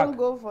 1-pack. I don't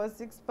go for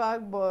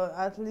 6-pack, but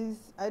at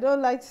least I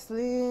don't like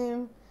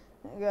slim.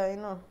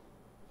 Yeah,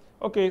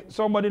 Okay,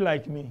 somebody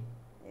like me.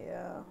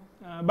 Yeah.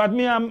 But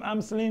me, I'm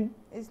slim.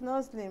 It's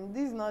not slim.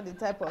 This is not the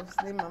type of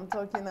slim I'm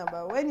talking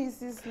about. When you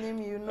see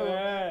slim, you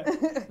know.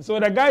 So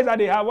the guys that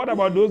they have, what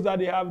about those that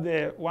they have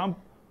the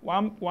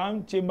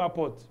one chamber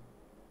pot?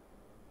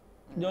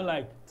 You don't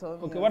like?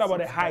 Okay, what about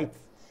the height?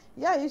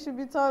 Yeah, you should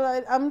be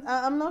taller.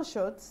 I'm not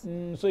short.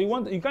 So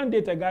you can't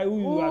date a guy who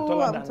you are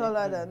taller than? I'm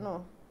taller than,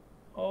 no.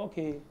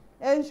 Okay.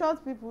 And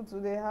short people too,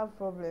 they have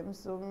problems.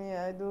 So me,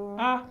 I don't.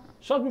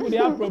 Short people, they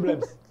have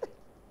problems.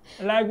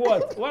 Like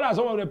what? What are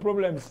some of the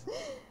problems?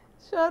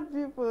 Short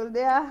people,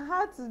 they are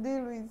hard to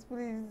deal with,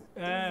 please.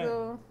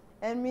 So,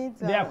 and me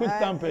too. They are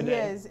quick-tempered.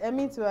 Yes, and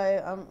me too.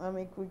 I'm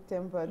a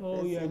quick-tempered person.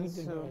 Oh, yeah,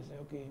 quick-tempered.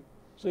 Okay.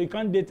 So you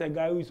can't date a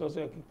guy who is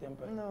also a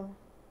quick-tempered. No.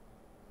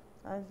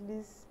 At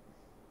least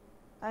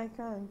I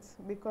can't,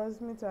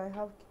 because me too, I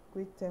have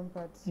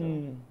quick-tempered.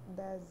 So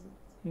that's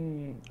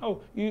it.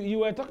 Oh, you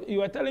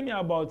were telling me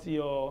about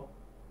your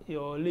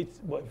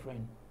late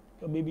boyfriend,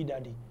 your baby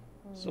daddy.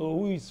 So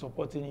who is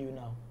supporting you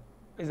now?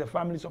 Is the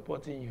family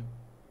supporting you?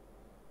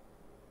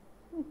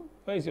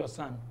 Where is your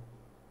son?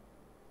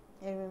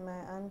 Even my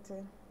auntie.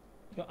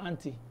 Your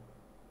auntie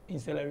in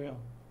Sierra Leone?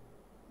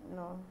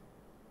 No.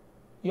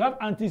 You have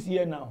aunties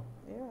here now?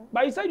 Yeah.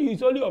 But you said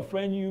it's only your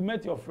friend, you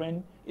met your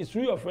friend. It's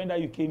through your friend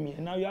that you came here.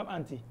 Now you have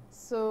auntie.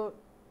 So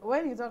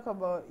when you talk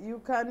about,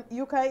 you can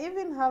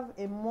even have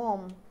a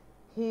mom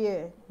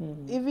here,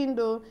 even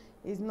though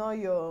it's not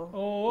your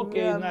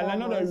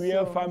not a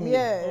real family.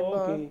 Yeah,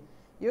 okay.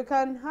 You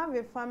can have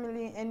a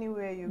family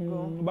anywhere you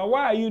go. But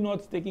why are you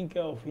not taking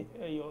care of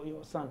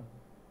your son?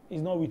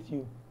 He's not with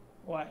you.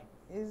 Why?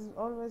 He's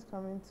always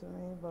coming to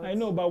me. But I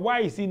know, but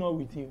why is he not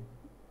with you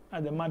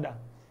as the mother?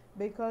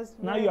 Because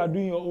now you are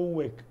doing your own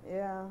work.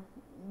 Yeah,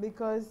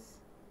 because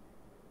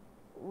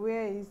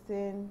where he's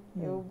staying,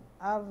 he'll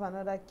have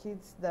another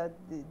kids that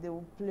he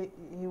will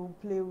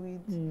play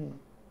with.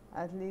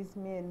 At least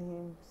me and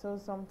him. So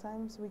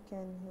sometimes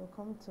he'll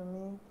come to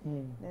me,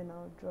 then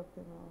I'll drop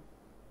him off.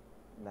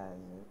 That's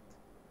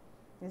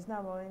it. It's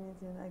not about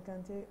anything.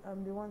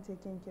 I'm the one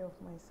taking care of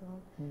my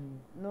son.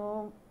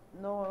 No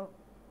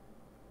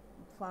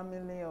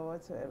family or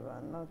whatsoever,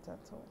 not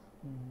at all.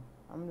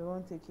 I'm the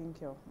one taking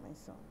care of my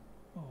son.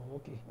 Oh,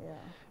 okay.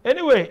 Yeah.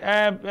 Anyway,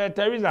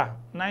 Teresa,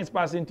 nice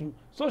passing through.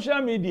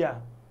 Social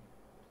media,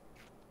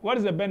 what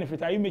is the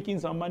benefit? Are you making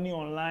some money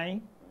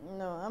online?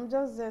 No, I'm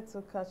just there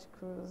to catch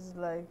cruise.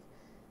 Like,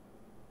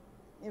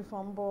 if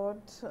I'm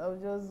bored, I'll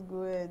just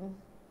go in.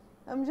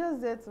 I'm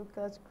just there to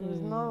catch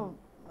cruise. No,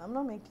 I'm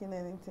not making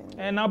anything.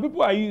 And now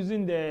people are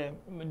using the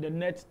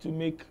net to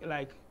make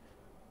like,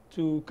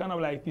 to kind of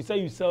like, you say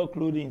you sell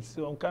clothing,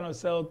 so kind of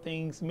sell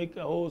things, make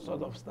a whole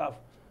sort of stuff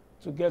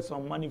to get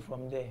some money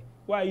from there.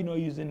 Why are you not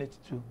using it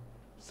to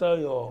sell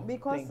your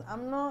thing?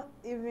 I'm not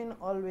even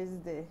always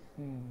there.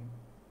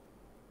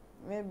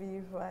 Maybe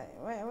if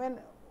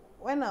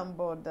when I'm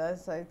bored,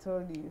 as I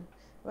told you,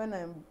 when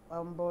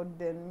I'm bored,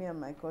 then me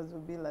and my cousin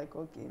will be like,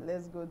 okay,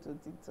 let's go to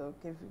TikTok.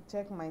 If you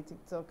check my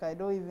TikTok, I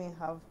don't even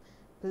have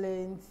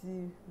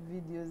plenty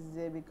videos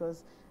there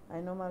because I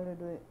normally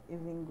don't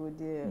even go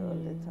there all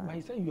the time. But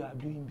you said you are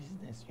doing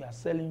business, you are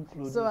selling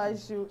clothes. So I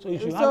should. So you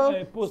should have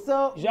a post.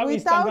 So you have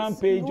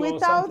Instagram page or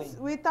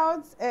something.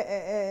 Without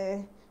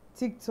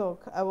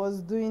TikTok, I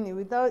was doing it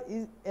without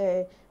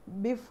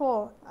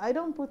before. I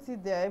don't put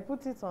it there. I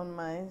put it on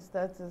my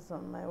status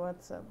on my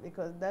WhatsApp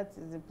because that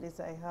is the place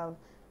I have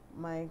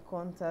my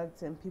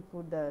contacts and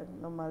people that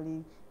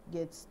normally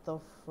get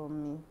stuff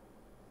from me.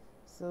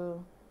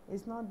 So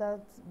it's not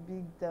that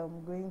big that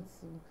I'm going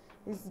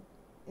to.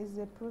 It's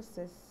a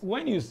process.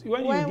 When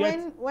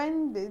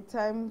the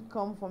time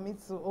come for me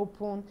to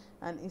open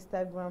an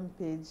Instagram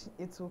page,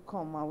 it will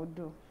come. I will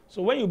do.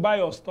 So when you buy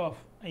your stuff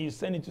and you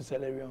send it to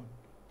Leone,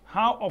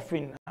 how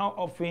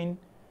often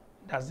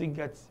does it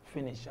get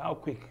finished? How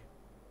quick?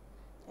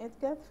 It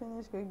gets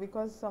finished quick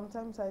because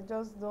sometimes I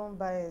just don't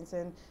buy it,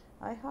 and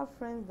I have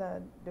friends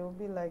that they will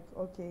be like,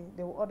 okay,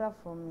 they will order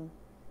from me.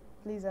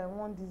 Please, I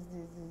want this.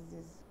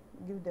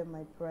 Give them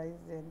my price,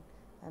 then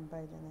I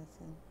buy the next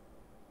thing.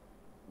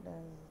 That's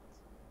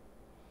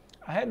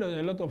it. I heard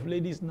a lot of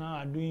ladies now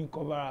are doing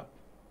cover up.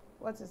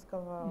 What is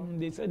cover up?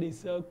 They said they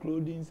sell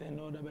clothing and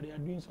all that, but they are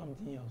doing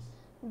something else.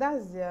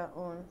 That's their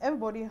own.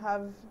 Everybody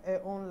have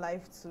their own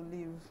life to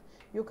live.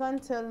 You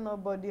can't tell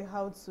nobody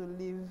how to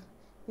live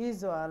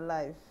his or her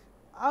life.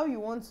 How you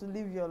want to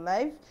live your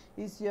life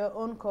is your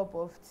own cup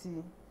of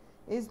tea.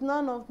 It's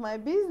none of my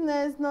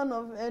business, none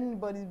of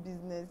anybody's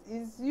business.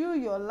 It's you,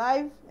 your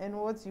life, and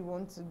what you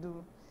want to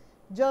do.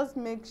 Just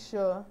make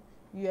sure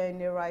you are in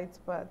the right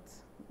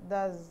path.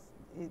 That's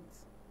it.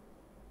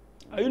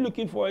 Are you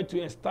looking forward to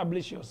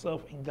establish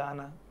yourself in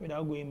Ghana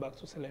without going back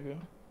to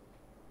Leone?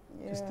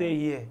 Yeah. To stay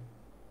here?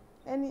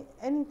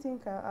 Anything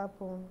can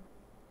happen.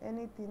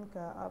 Anything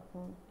can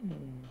happen.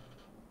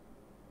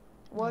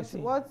 What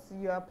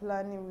you are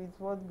planning with,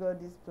 what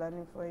God is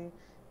planning for you,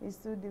 is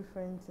two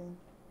different things.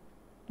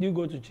 You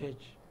go to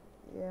church?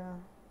 Yeah.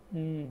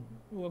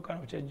 What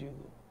kind of church do you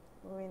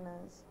go?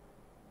 Winners.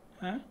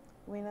 Huh?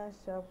 Winners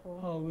Chapel.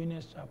 Oh,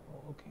 Winners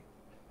Chapel. Okay.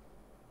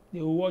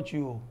 They will watch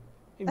you.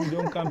 If you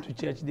don't come to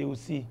church, they will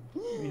see.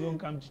 If you don't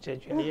come to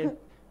church, you yet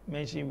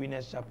mention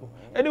Winners Chapel.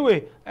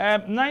 Anyway,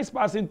 nice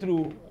passing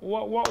through.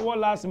 What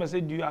last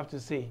message do you have to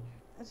say?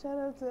 Shout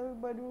out to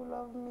everybody who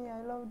love me.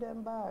 I love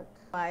them back.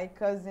 My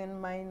cousin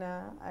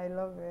Mina, I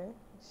love her.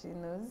 She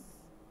knows.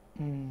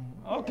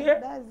 Okay. Yeah,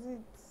 that's it.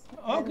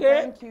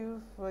 Okay. And thank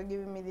you for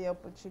giving me the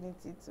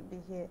opportunity to be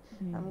here.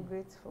 I'm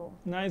grateful.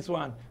 Nice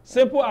one.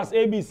 Simple as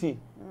ABC.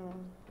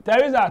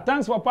 Teresa,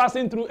 thanks for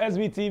passing through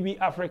SBTV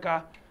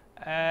Africa.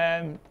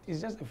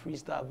 It's just a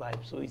freestyle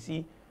vibe. So you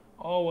see,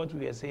 all what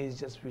we are saying is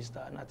just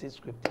freestyle, nothing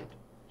scripted.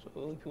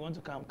 So if you want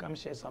to come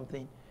share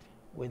something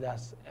with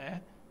us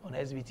on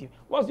SBTV.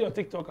 What's your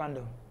TikTok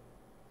handle?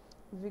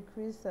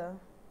 Vicrisa.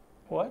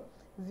 What?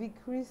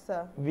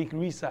 Vicrisa.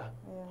 Vicrisa.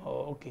 Yeah.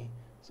 Oh, okay.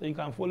 So you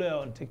can follow her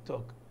on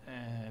TikTok,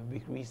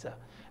 Vicrisa.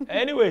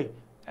 Anyway,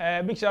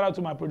 big shout out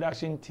to my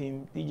production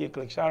team, DJ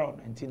Click,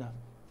 Sharon and Tina.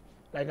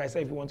 Like I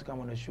said, if you want to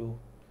come on the show,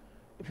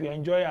 if you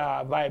enjoy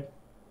our vibe,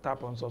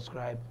 tap on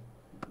subscribe.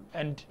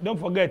 And don't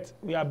forget,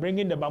 we are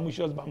bringing the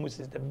Bamushos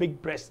Bamuses, the Big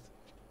Breast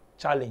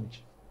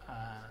Challenge.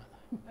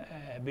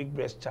 Big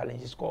Breast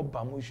Challenge. It's called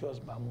Bamushos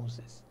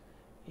Bamuses.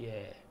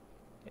 Yeah.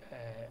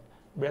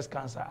 Breast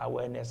Cancer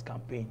Awareness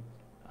Campaign,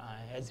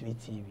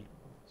 SVTV.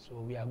 So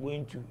we are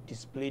going to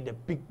display the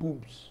big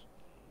boobs,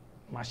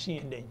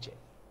 machine denture,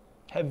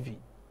 heavy,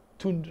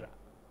 tundra,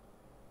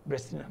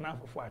 breast in an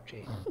for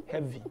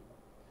heavy.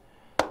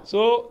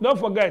 So don't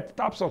forget,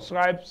 tap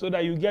subscribe so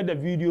that you get the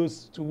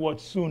videos to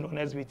watch soon on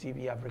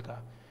SBTV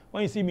Africa.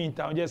 When you see me in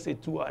town, just say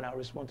tour and I'll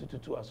respond to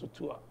tour. So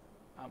tour,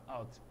 I'm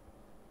out.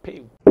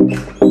 Pay.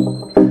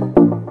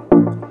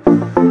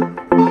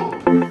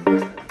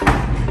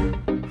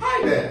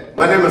 Hi there,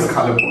 my name is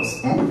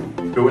Calibos,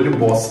 the only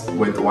boss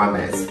with one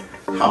S.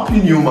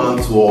 Happy new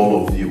month to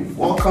all of you.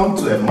 Welcome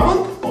to a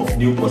month of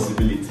new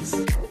possibilities.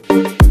 Do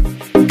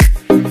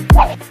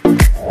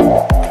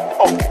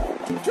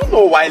you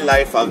know why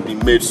life has been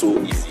made so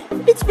easy?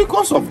 It's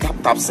because of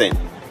Tap Send.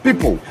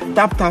 People,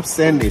 Tap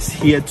Send is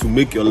here to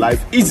make your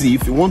life easy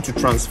if you want to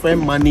transfer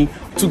money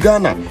to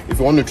Ghana. If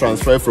you want to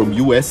transfer from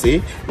USA,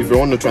 if you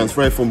want to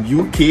transfer from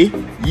UK,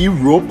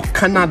 Europe,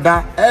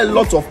 Canada, a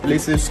lot of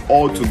places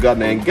all to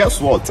Ghana. And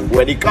guess what?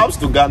 When it comes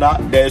to Ghana,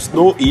 there's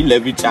no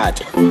e-levy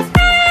charge.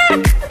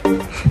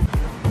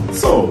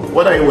 So,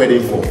 what are you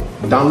waiting for?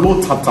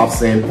 Download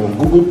TapTapSend on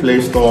Google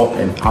Play Store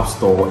and App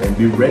Store and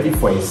be ready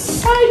for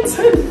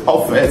exciting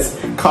offers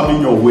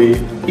coming your way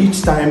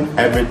each time,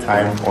 every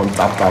time on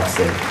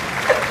TapTapSend.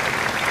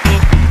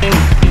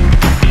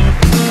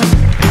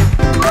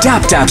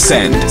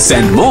 TapTapSend.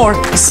 Send more,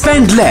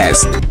 spend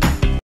less.